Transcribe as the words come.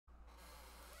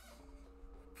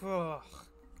Ugh.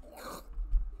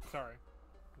 Sorry.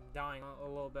 I'm dying a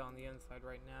little bit on the inside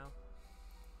right now.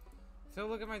 So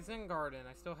look at my Zen Garden.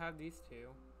 I still have these two.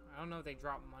 I don't know if they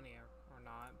drop money or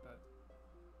not, but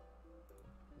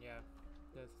yeah,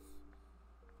 that's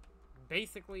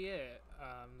basically it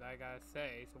that I gotta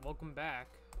say. So welcome back.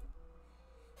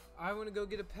 I want to go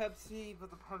get a Pepsi, but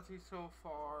the Pepsi's so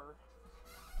far.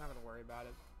 Not gonna worry about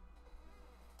it.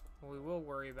 What we will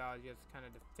worry about is just kind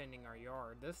of defending our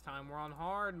yard. This time we're on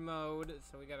hard mode,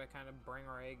 so we gotta kind of bring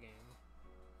our A game.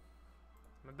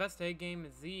 My best A game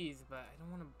is these, but I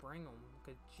don't want to bring them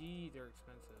because, gee, they're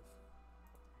expensive.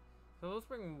 So let's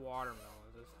bring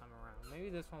watermelons this time around.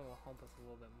 Maybe this one will help us a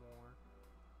little bit more.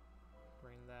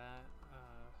 Bring that.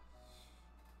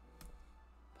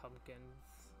 Pumpkins.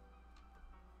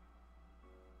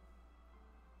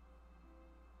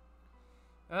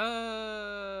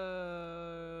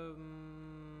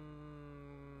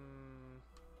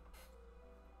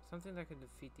 Something that could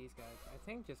defeat these guys. I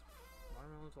think just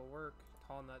watermelons will work.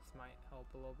 Tall nuts might help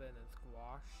a little bit, and then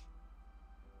squash.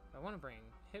 I want to bring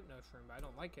hypno shroom, but I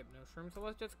don't like hypno shroom, so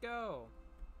let's just go.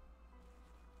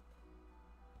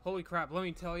 Holy crap! Let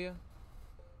me tell you,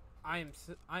 I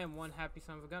am one happy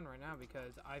son of a gun right now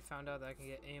because I found out that I can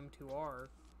get AM2R,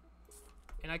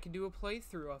 and I can do a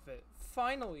playthrough of it.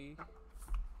 Finally!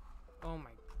 Oh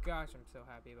my gosh, I'm so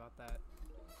happy about that.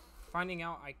 Finding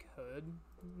out I could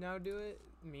now do it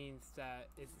means that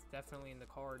it's definitely in the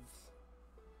cards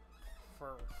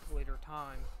for later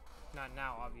time. Not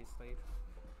now, obviously.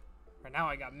 Right now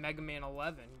I got Mega Man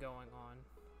 11 going on,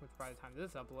 which by the time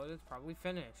this upload is probably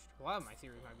finished. A lot of my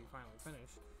series might be finally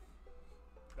finished.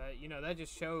 But, you know, that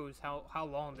just shows how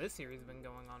long this series has been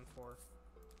going on for.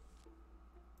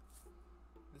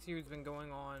 This series has been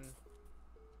going on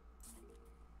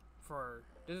for,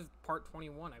 this is part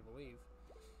 21, I believe.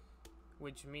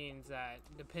 Which means that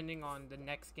depending on the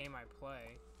next game I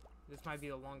play, this might be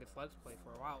the longest Let's Play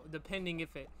for a while. Depending if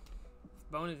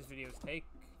bonus videos take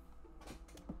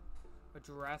a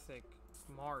Jurassic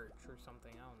March or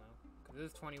something, I don't know. Because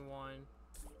this is 21.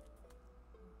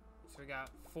 So we got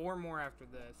 4 more after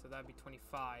this, so that'd be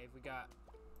 25. We got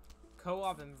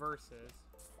co-op and versus,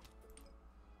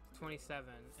 27,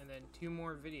 and then 2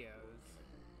 more videos.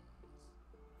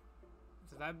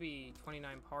 So that'd be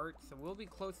 29 parts. So we'll be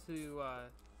close to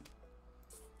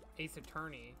Ace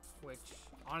Attorney, which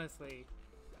honestly,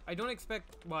 I don't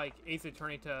expect like Ace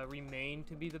Attorney to remain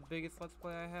to be the biggest Let's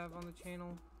Play I have on the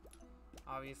channel.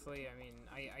 Obviously, I mean,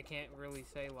 I can't really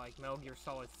say like Metal Gear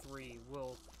Solid 3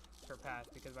 will surpass,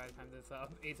 because by the time this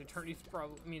up, Ace Attorney's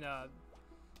probably,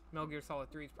 Metal Gear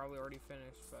Solid 3 is probably already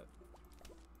finished, but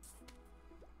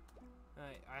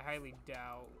I highly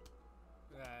doubt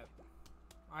that.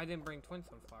 I didn't bring twin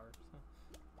sunflowers,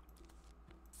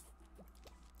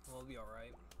 so we'll be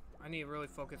alright. I need to really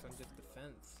focus on just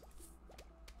defense,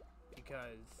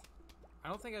 because I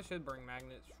don't think I should bring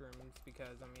magnet shrooms,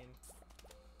 because I mean,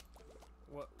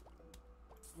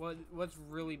 what's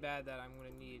really bad that I'm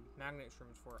gonna need magnet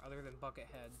shrooms for other than bucket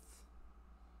heads,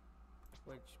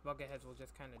 which bucket heads will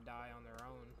just kind of die on their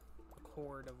own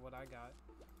accord of what I got.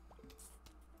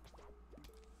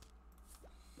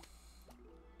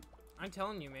 I'm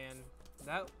telling you, man,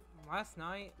 that last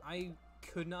night, I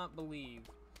could not believe,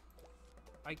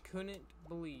 I couldn't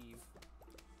believe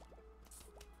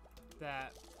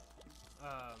that,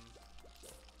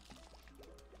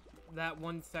 that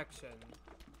one section,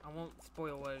 I won't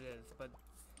spoil what it is, but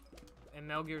in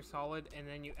Metal Gear Solid, and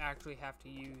then you actually have to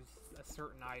use a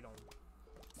certain item.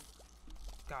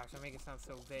 Gosh, I make it sound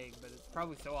so vague, but it's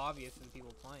probably so obvious to the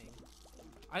people playing.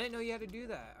 I didn't know you had to do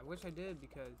that. I wish I did,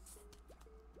 because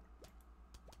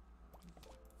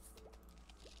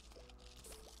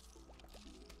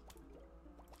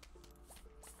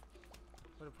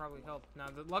would have probably helped. Now,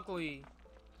 luckily,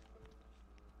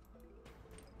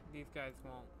 these guys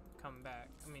won't come back.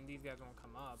 I mean, these guys won't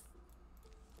come up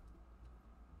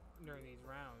during these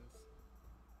rounds.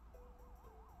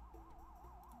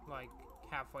 Like,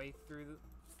 halfway through,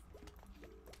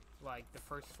 like, the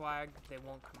first flag, they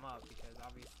won't come up, because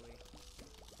obviously,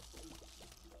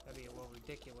 that'd be a little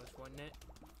ridiculous, wouldn't it?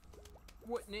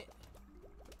 Wouldn't it?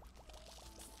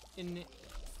 Isn't it?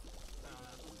 I don't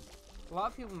know. A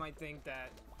lot of people might think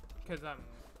that, because I'm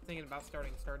thinking about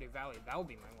starting Stardew Valley, that will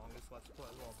be my longest Let's Play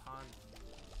of all time.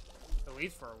 At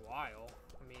least for a while.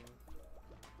 I mean,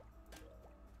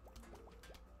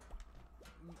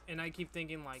 and I keep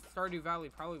thinking, like, Stardew Valley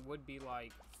probably would be,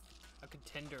 like, a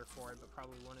contender for it, but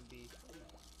probably wouldn't be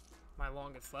my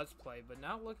longest Let's Play. But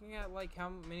now looking at, like, how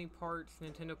many parts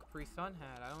Nintendo Capri Sun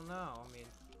had, I don't know. I mean,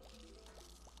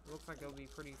 it looks like it'll be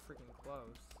pretty freaking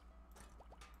close.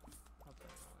 I'll put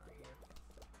it right here.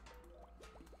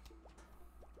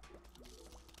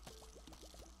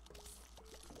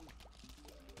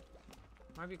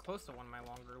 Might be close to one of my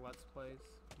longer Let's Plays.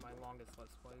 My longest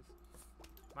Let's Plays.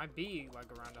 Might be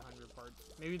like around 100 parts.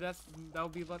 Maybe that'll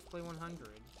be Let's Play 100.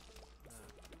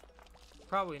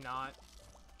 Probably not.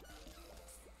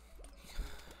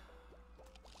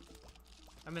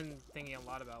 I've been thinking a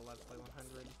lot about Let's Play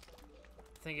 100.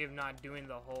 Thinking of not doing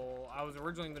the whole... I was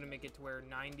originally going to make it to where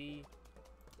 90...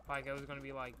 Like, it was going to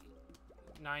be like...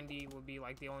 90 would be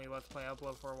like the only Let's Play I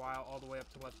upload for a while, all the way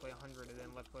up to Let's Play 100, and then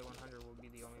Let's Play 100 will be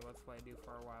the only Let's Play I do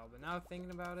for a while. But now thinking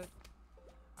about it,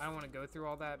 I don't want to go through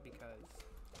all that because,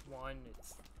 one,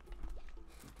 it's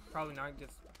probably not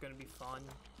just going to be fun.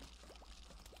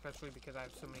 Especially because I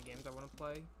have so many games I want to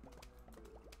play.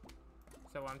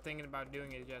 So what I'm thinking about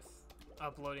doing is just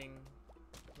uploading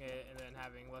it and then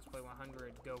having Let's Play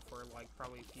 100 go for like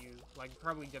probably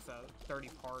just 30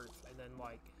 parts, and then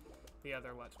like the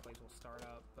other Let's Plays will start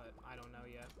up, but I don't know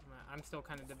yet. I'm still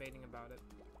kind of debating about it.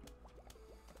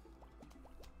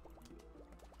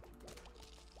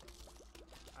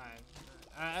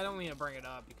 I don't mean to bring it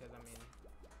up because, I mean,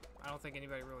 I don't think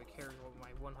anybody really cares what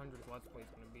my 100th Let's Play is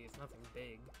going to be. It's nothing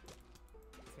big.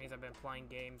 This means I've been playing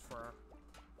games for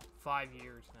 5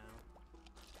 years now.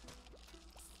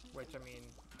 Which, I mean,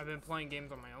 I've been playing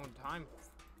games on my own time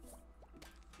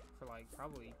for like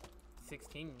probably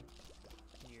 16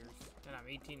 years. And I'm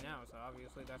 18 now, so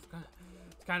obviously that's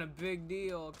kind of big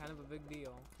deal. Kind of a big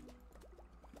deal.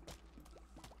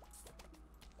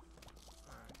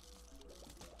 Alright.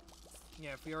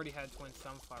 Yeah, if we already had twin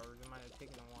sunflowers, it might have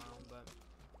taken a while, but to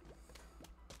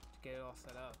get it all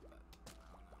set up. But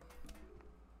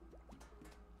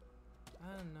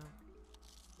I don't know.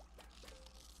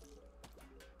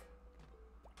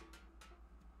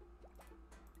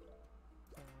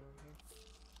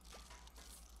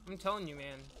 I'm telling you,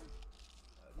 man.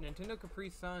 Nintendo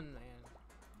Capri Sun,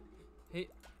 man.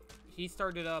 He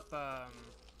started up. I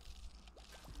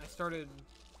started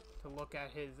to look at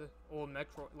his old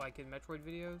Metroid, like his Metroid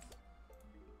videos.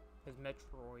 His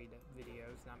Metroid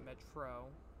videos, not Metro.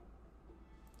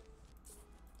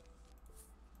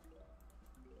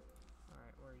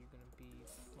 Alright, where are you gonna be,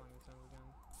 flying son of a gun?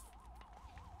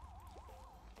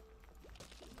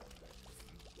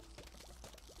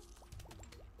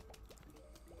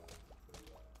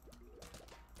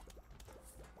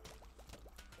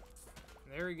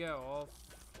 There we go.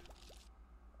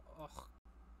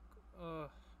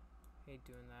 Hate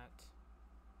doing that.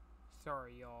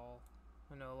 Sorry, y'all.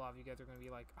 I know a lot of you guys are gonna be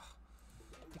like,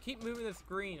 you keep moving the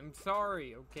screen. I'm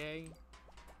sorry, okay?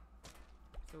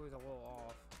 It's always a little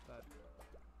off, but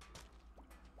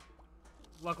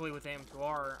luckily with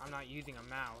AM2R, I'm not using a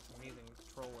mouse. I'm using a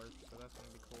controller, so that's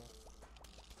gonna be cool.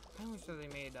 I wish that they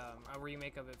made a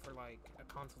remake of it for like a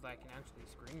console that can actually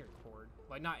screen record.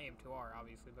 Like not AM2R,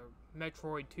 obviously, but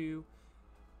Metroid 2.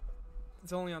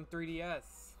 It's only on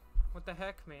 3DS. What the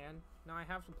heck, man? Now I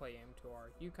have to play AM2R.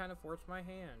 You kind of forced my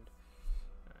hand.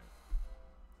 Right.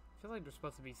 I feel like there's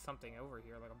supposed to be something over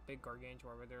here, like a big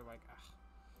gargantuar, but they're like,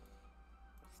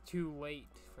 it's too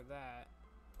late for that.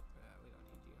 We don't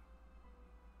need you.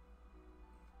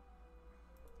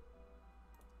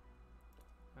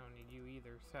 I don't need you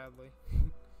either, sadly.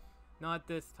 Not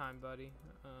this time, buddy.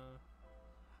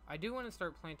 I do want to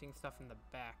start planting stuff in the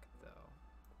back, though.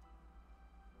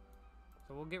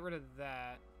 So we'll get rid of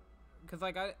that. Because,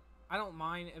 like, I don't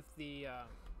mind if the,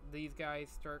 these guys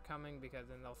start coming, because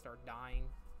then they'll start dying.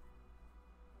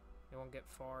 They won't get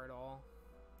far at all.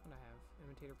 What do I have?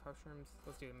 Imitator mushrooms?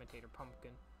 Let's do imitator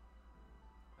pumpkin.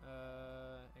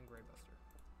 And gray buster.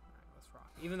 Alright, let's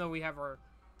rock. Even though we have our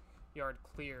yard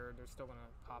clear, they're still gonna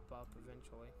pop up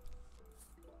eventually.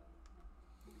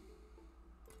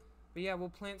 But yeah, we'll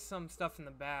plant some stuff in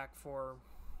the back for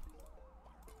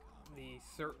the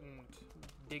certain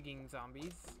digging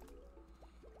zombies.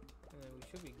 And then we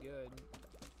should be good.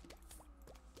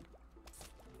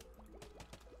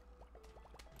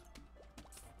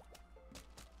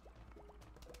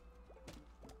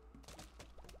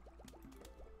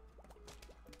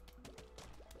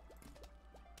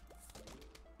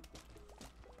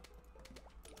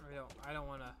 I don't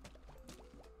wanna.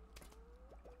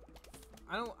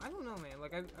 I don't know, man.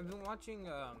 Like I've been watching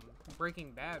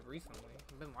Breaking Bad recently.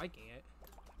 I've been liking it.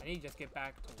 I need to just get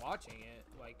back to watching it.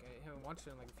 Like I haven't watched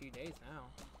it in like a few days now.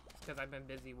 It's because I've been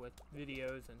busy with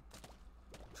videos and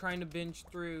trying to binge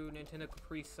through Nintendo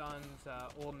Capri Sun's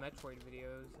old Metroid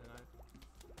videos, and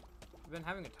I've been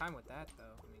having a time with that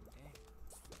though. I mean,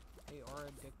 dang, they are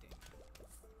addicting.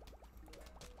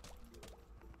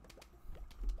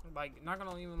 Like, not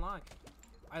gonna even lie,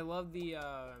 I love the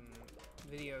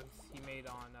videos he made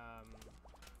on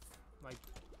like,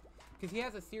 because he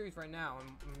has a series right now.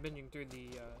 I'm binging through the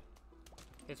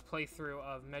his playthrough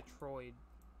of Metroid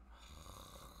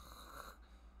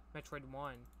Metroid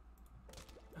 1.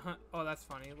 Oh, that's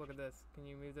funny. Look at this. Can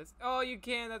you move this? Oh, you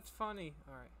can. That's funny.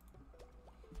 Alright.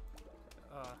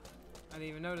 I didn't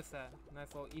even notice that.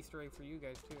 Nice little Easter egg for you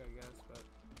guys too, I guess. But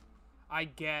I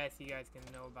guess you guys can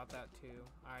know about that too.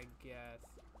 I guess.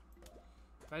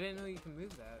 But I didn't know you can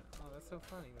move that. Oh, that's so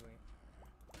funny to me.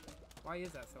 Why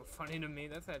is that so funny to me?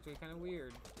 That's actually kind of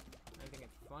weird. I think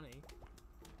it's funny.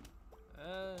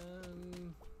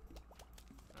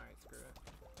 Alright, screw it.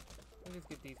 Let me just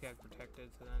get these guys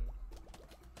protected so then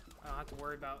I don't have to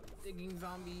worry about digging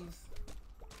zombies.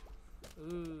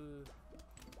 Ooh.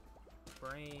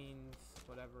 Brains.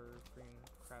 Whatever freaking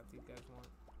crap these guys want.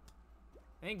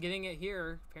 I ain't getting it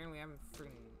here. Apparently I'm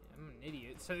an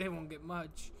idiot, so they won't get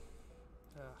much.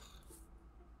 Ugh.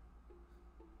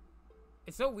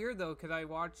 It's so weird though, because I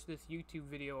watched this YouTube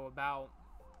video about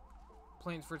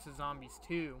Plants vs. Zombies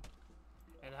 2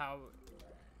 and how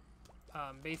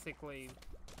basically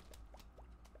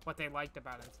what they liked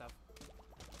about it and stuff.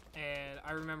 And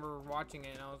I remember watching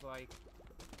it and I was like,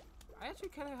 I actually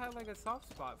kind of had like a soft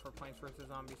spot for Plants vs.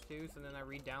 Zombies 2, so then I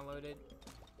re-downloaded,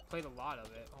 played a lot of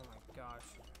it. Oh my gosh.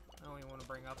 I don't even want to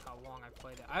bring up how long I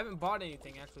played it. I haven't bought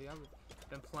anything actually. I've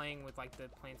been playing with like the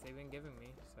plants they've been giving me,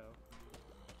 so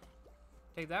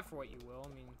take that for what you will.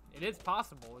 I mean, it is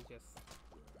possible. It's just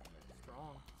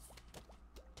strong.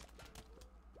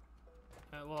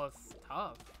 Well, it's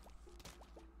tough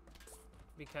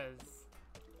because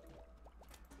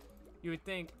you would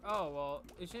think, oh well,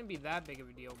 it shouldn't be that big of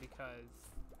a deal because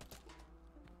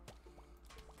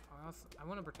I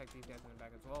want to protect these guys in the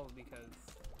back as well because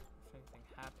if anything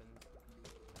happens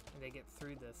and they get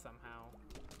through this somehow.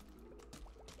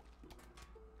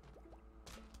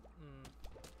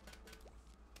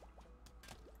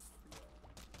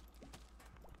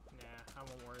 Nah, I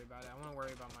won't worry about it. I want to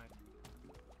worry about my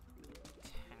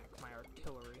attack, my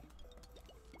artillery.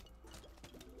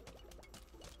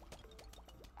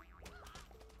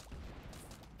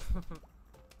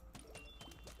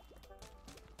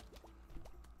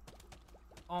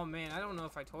 Oh man, I don't know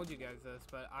if I told you guys this,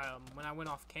 but when I went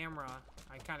off camera,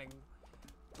 I kind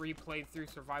of replayed through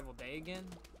Survival Day again.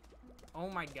 Oh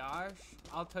my gosh,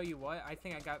 I'll tell you what, I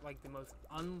think I got like the most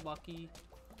unlucky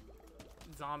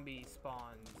zombie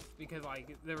spawns because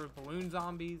like there were balloon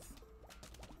zombies,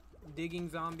 digging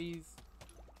zombies.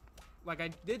 Like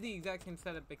I did the exact same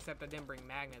setup except I didn't bring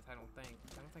magnets. I don't think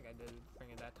I did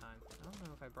bring it that time. I don't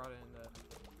know if I brought it in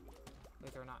the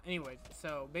later or not. Anyways,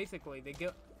 so basically they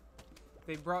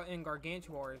brought in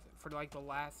Gargantuars for like the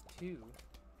last two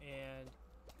and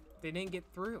they didn't get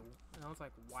through. And I was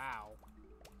like, wow.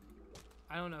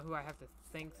 I don't know who I have to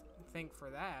thank for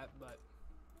that, but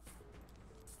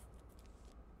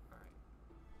alright.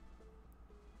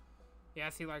 Yeah,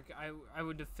 see, like I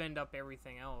would defend up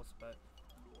everything else, but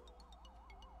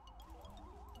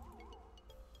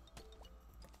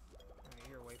alright,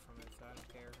 you're away from it, so I don't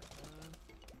care.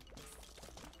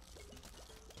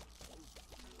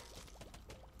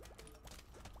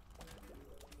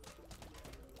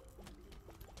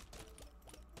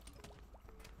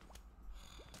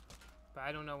 But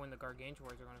I don't know when the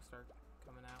Gargantuars are going to start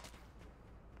coming out.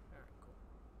 Alright, cool.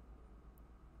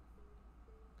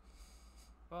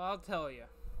 Well, I'll tell you.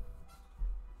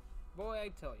 Boy, I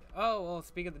tell you. Oh, well,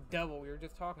 speak of the devil, we were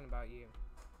just talking about you.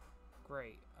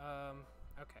 Great.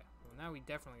 Okay. Well, now we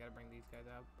definitely got to bring these guys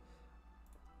out.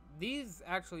 These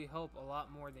actually help a lot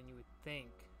more than you would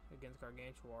think against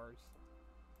Gargantuars.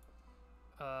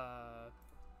 I'm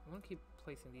going to keep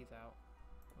placing these out.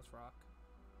 Let's rock.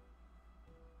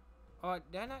 Oh,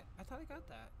 did I not? I thought I got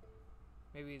that.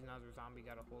 Maybe another zombie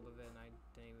got a hold of it and I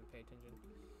didn't even pay attention.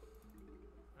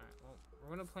 Alright, well,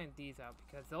 we're going to plant these out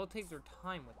because they'll take their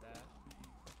time with that.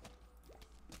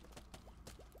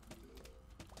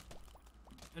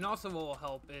 And also what will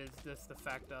help is just the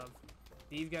fact of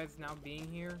these guys now being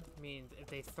here means if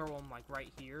they throw them like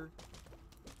right here,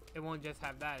 it won't just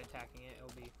have that attacking it.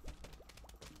 It'll be,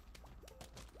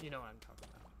 you know what I'm talking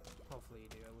about. Hopefully you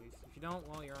do at least. If you don't,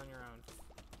 well, you're on your own.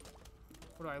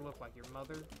 What do I look like, your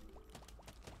mother?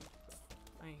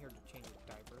 I ain't here to change your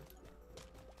diaper.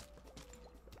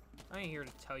 I ain't here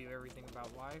to tell you everything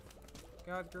about life.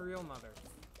 God's your real mother.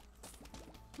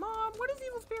 Mom, what is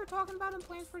Evil Spirit talking about in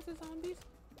Plants vs. Zombies?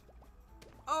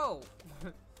 Oh!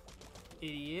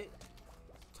 Idiot.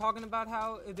 Talking about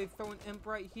how if they throw an imp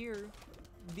right here,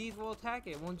 these will attack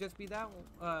it. It won't just be that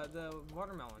one, the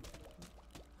watermelon.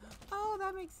 Oh,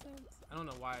 that makes sense. I don't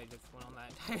know why I just went on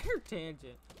that entire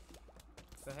tangent.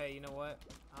 So hey, you know what?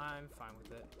 I'm fine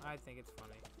with it. I think it's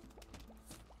funny.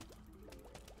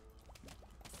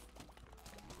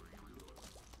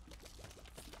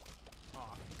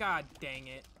 Oh, god dang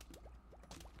it.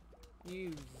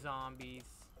 You zombies.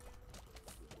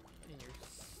 And your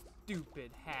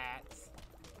stupid hats.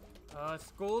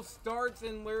 School starts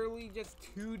in literally just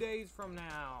 2 days from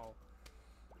now.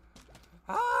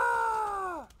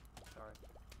 Ah! Sorry.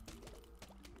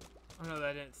 I know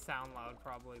that didn't sound loud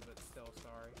probably, but still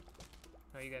sorry.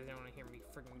 No, you guys didn't want to hear me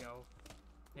freaking go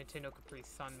Nintendo Capri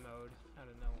Sun mode out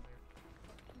of nowhere.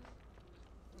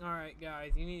 Alright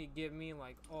guys, you need to give me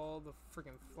like all the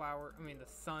freaking the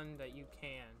sun that you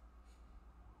can.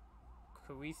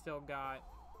 Cause we still got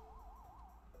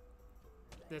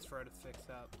this road to fix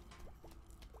up.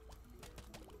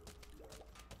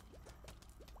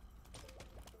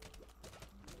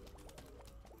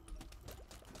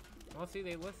 Well, see,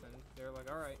 they listened. They're like,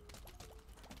 alright.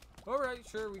 Alright,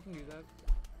 sure, we can do that.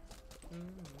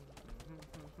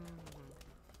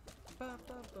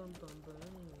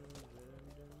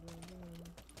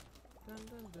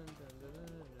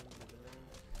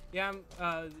 Yeah,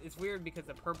 it's weird because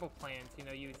the purple plants, you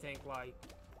know, you would think like,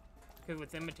 because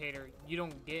with Imitator, you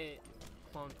don't get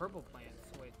clone purple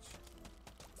plants, which,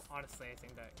 honestly, I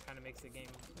think that kind of makes the game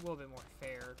a little bit more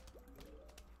fair.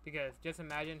 Because just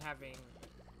imagine having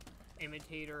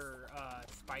Imitator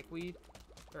Spikeweed,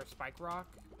 or Spike Rock,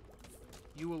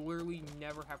 you will literally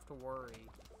never have to worry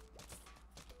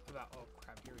about, oh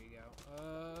crap, here we go.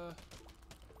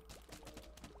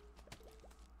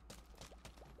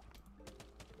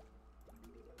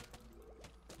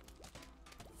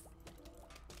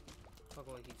 Look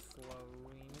like he's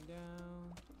slowing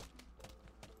down.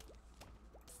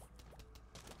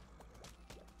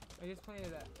 I just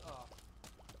planted that. Oh.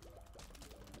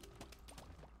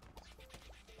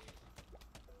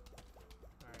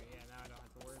 Alright, yeah, now I don't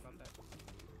have to worry about that.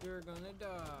 You're gonna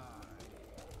die.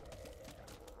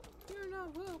 You're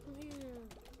not welcome here.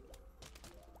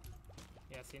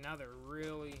 Yeah, see, now they're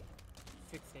really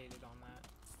fixated on that.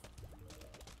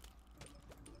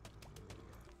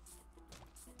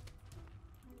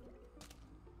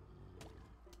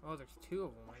 Oh, there's two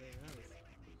of them. I didn't notice.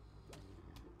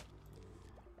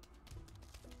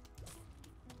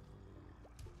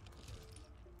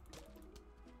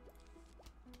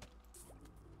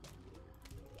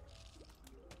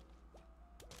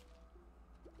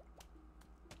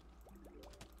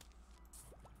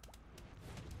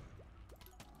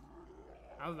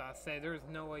 I was about to say, there's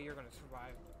no way you're gonna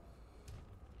survive.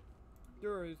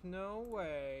 There is no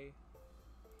way.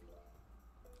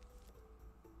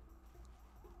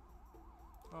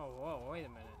 Oh, whoa, wait a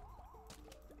minute.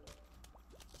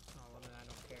 Oh, well then I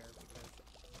don't care because...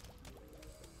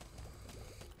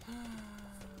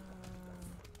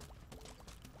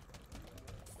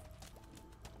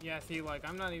 yeah, see, like,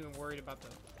 I'm not even worried about the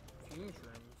fume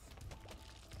shrooms.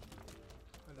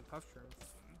 Or the puff shrooms.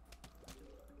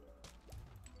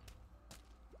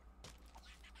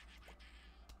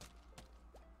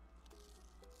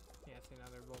 Yeah, see, now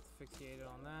they're both fixated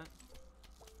on that.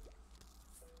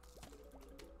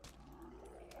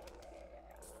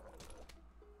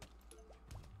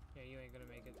 Yeah, you ain't gonna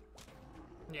make it.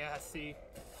 Yeah, see.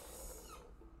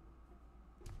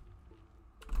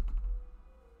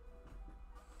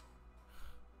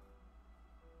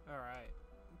 Alright.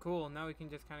 Cool, now we can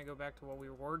just kind of go back to what we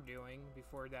were doing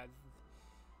before that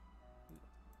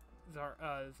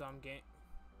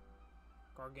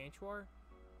Gargantuar?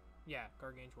 Yeah,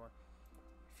 Gargantuar.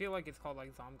 I feel like it's called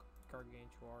like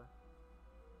Gargantuar.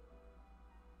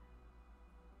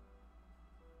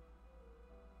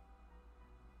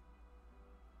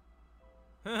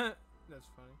 That's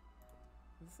funny.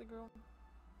 Is this a girl?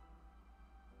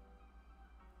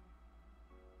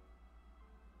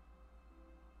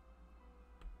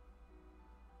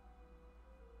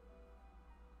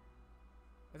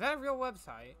 Is that a real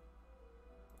website?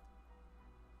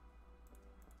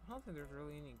 I don't think there's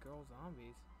really any girl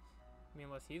zombies. I mean,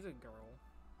 unless he's a girl,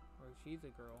 or she's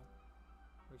a girl,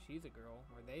 or she's a girl,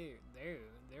 or they're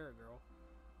a girl.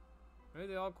 Maybe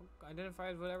they all identify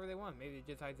as whatever they want. Maybe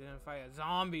they just identify as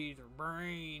zombies or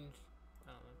brains.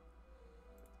 I don't know.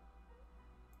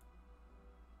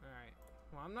 Alright.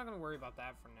 Well, I'm not going to worry about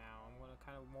that for now. I'm going to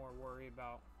kind of more worry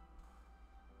about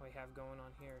what we have going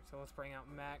on here. So let's bring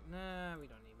out Nah, we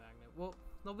don't need Magnet. Well,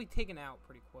 they'll be taken out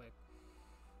pretty quick.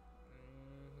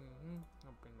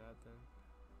 I'll bring that then.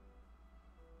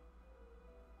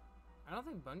 I don't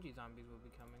think Bungie zombies will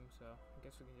be coming, so I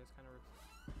guess we can just kind of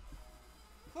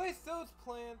replace those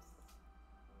plants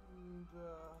and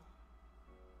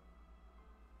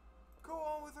go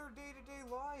on with our day-to-day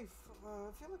life.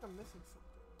 I feel like I'm missing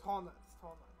something. Tall nuts.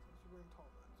 I should bring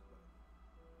tall nuts, but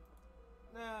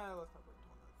nah, let's not bring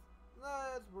tall nuts.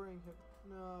 Let's bring him.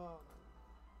 No.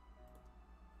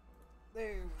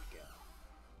 There we go.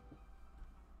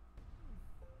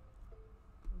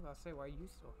 I'll say, why are you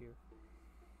still here?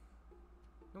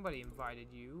 Nobody invited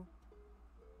you.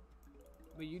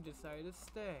 But you decided to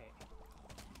stay.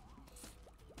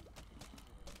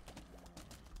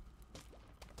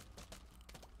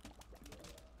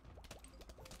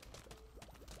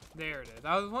 There it is.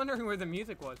 I was wondering where the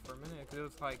music was for a minute, because it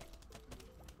was like...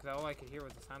 Because all I could hear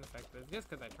was the sound effect, but it's just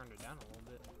because I turned it down a little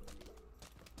bit.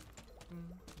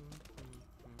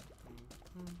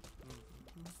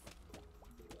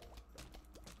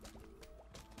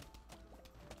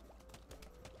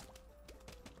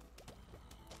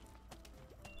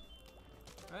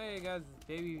 Hey guys,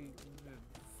 baby...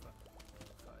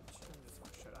 Fudge. I'm just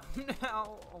gonna shut up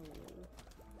now. Oh.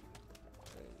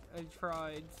 I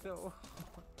tried so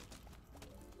hard.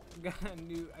 Got a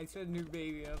new... I said new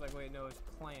baby. I was like, wait, no, it's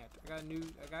plant. I got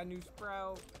a new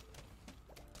sprout.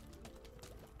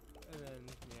 And then,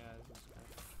 yeah, it's just kind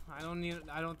of,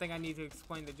 I don't think I need to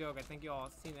explain the joke. I think you all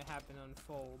seen it happen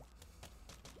unfold.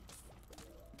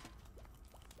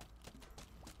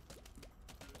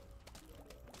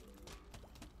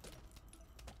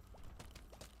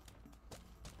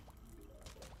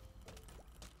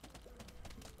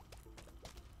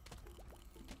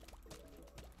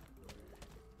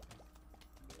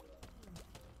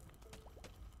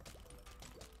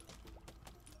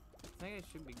 I think it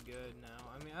should be good now.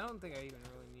 I mean, I don't think I even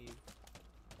really need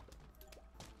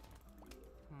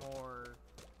more.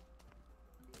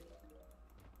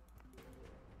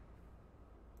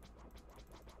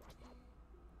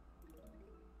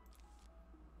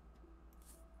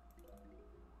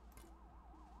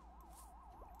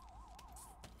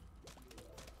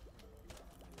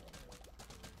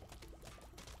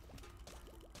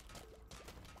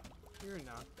 You're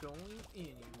not going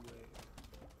anywhere.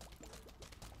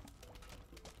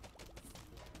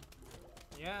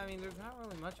 Yeah, I mean, there's not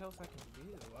really much else I can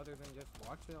do other than just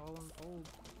watch it all unfold.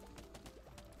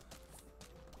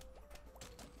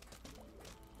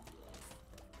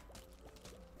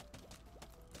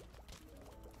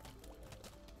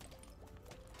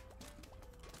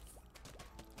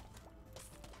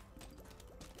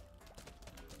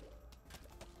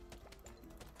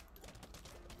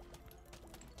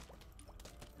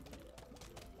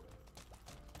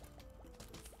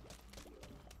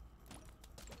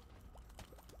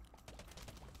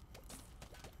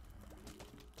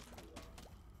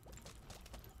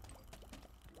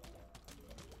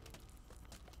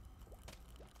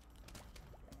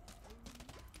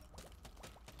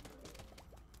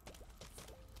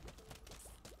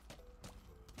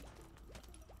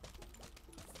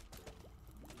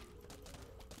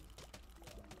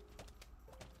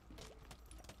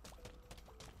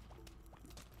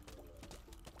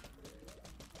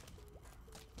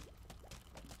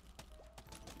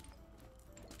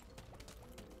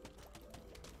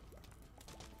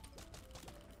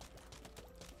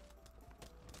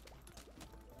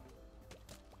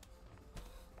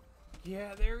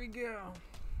 Yeah, there we go.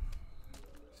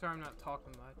 Sorry I'm not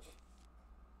talking much.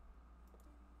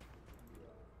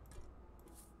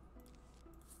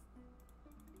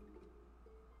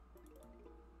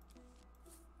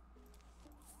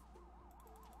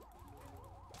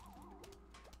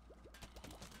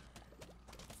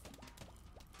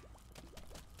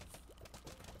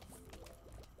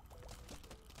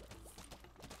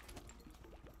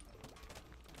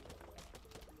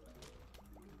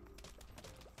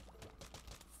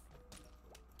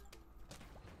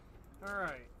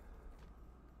 Alright.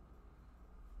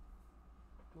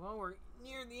 Well, we're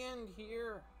near the end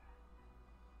here.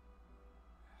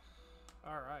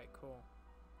 Alright, cool.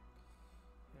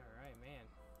 Alright, man.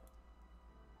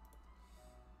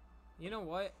 You know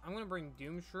what? I'm gonna bring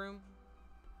Doomshroom.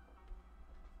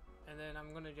 And then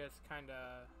I'm gonna just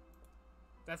kinda...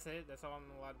 That's it. That's all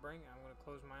I'm allowed to bring. I'm gonna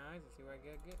close my eyes and see what I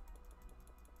get.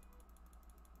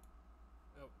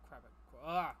 Oh, crap.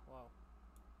 Ah, well.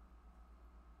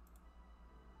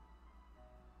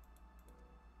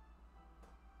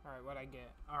 Alright, what'd I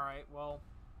get? Alright, well,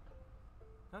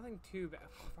 nothing too bad.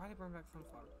 Why did I bring back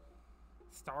Sunflower?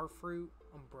 Starfruit,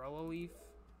 Umbrella Leaf.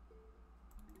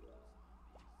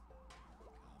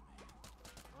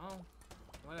 Oh,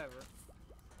 whatever.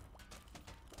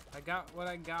 I got what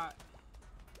I got.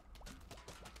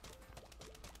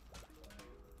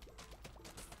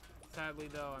 Sadly,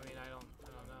 though, I mean, I don't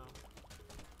know.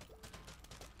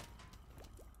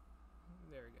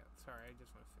 There we go. Sorry, I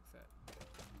just want to fix that.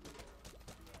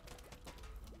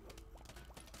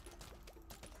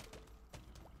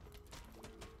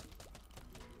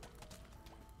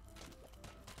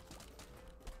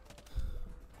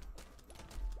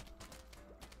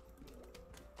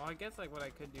 Well, I guess like what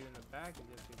I could do in the back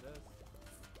is just do this.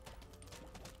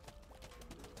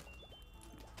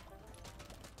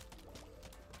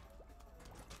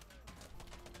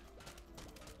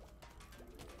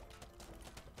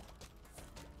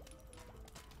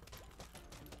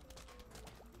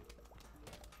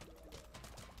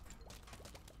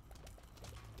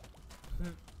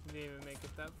 didn't even make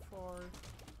it that far.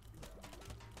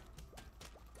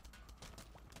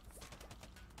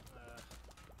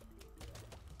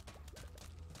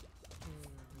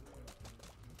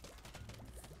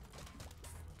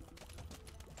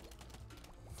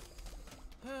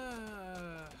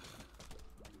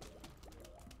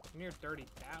 Near $30,000.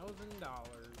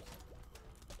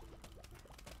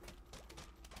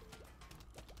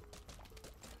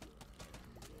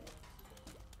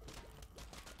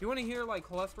 You want to hear like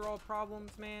cholesterol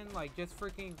problems, man? Like just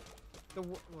freaking well,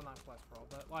 not cholesterol,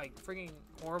 but like freaking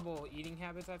horrible eating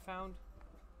habits I found.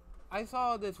 I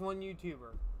saw this one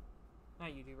YouTuber, not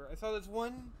YouTuber. I saw this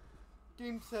one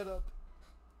game setup.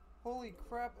 Holy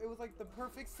crap! It was like the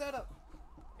perfect setup,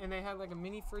 and they had like a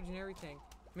mini fridge and everything.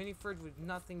 Mini fridge with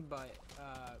nothing but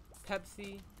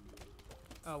Pepsi.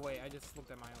 Oh wait, I just looked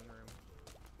at my own room.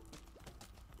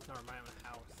 Or my own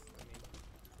house. I mean,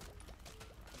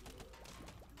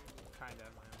 kind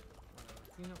of my own. Whatever.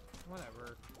 You know,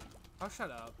 whatever. I'll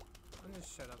shut up. I'll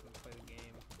just shut up and play the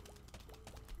game.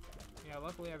 Yeah,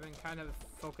 luckily I've been kind of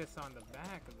focused on the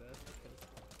back of this because.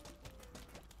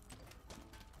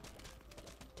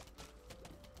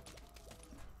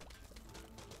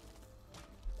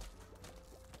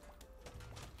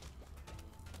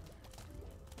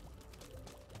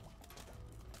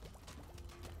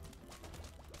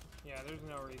 Yeah, there's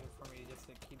no reason for me just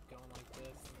to keep going like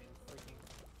this. I mean, freaking.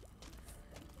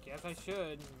 Guess I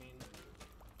should. I mean.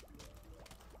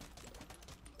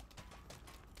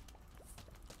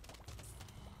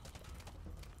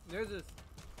 There's this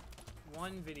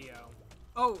one video.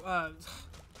 Oh,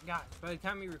 gosh, by the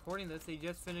time you're recording this, they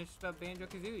just finished up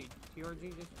Banjo-Kazooie.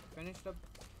 TRG just finished up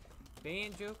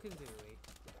Banjo-Kazooie.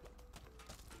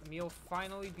 Emil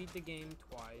finally beat the game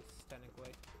twice,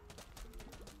 technically.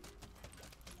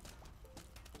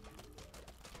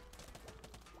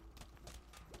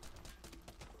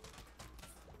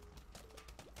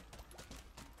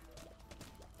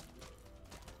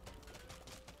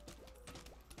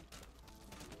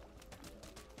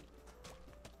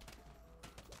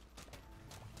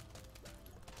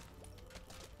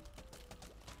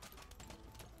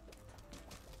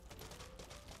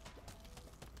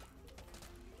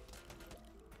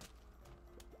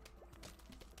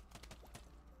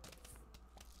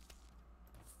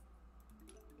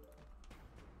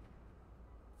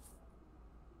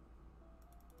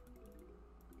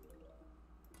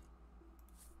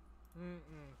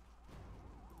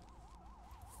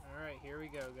 Alright, here we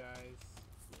go, guys.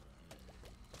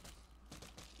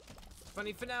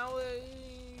 Funny finale!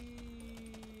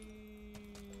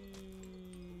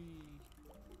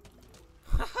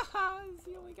 Haha, he's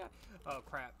the only guy. Oh,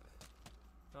 crap.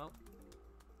 Well,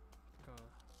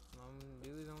 let him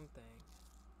do his own thing.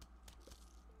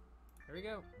 Here we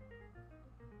go.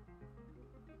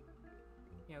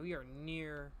 Yeah, we are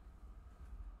near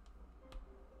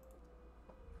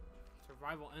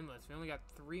Survival Endless. We only got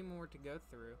 3 more to go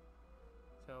through.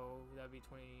 So that'd be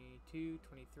 22,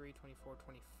 23, 24,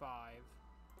 25.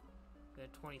 Then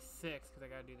 26, because I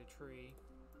gotta do the tree.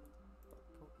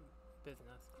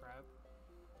 Business crap.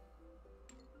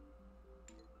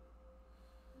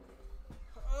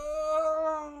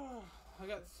 Oh, I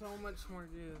got so much more to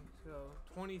do. So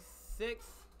 26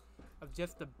 of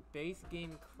just the base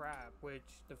game crap,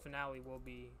 which the finale will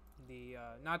be the,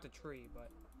 not the tree, but,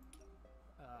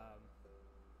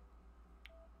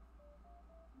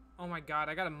 oh my god,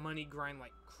 I gotta money grind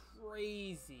like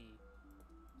crazy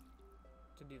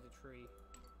to do the tree.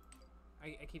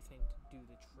 I keep saying to do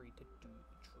the tree,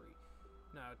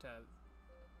 No, to...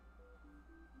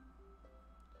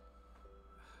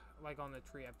 like on the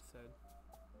tree episode.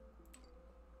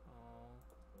 Oh.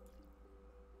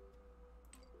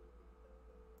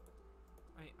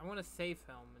 I want to save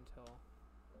film until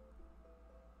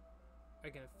I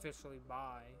can officially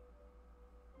buy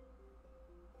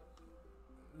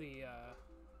the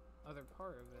other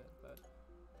part of it, but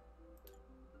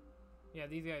yeah,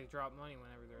 these guys drop money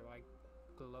whenever they're like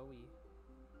glowy.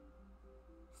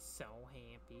 So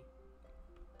happy.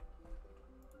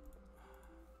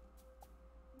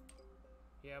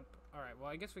 Yep. Alright, well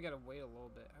I guess we gotta wait a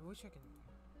little bit. I wish I can...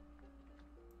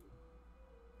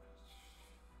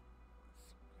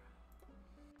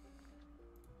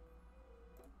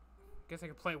 guess I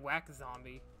could play Whack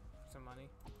Zombie for some money.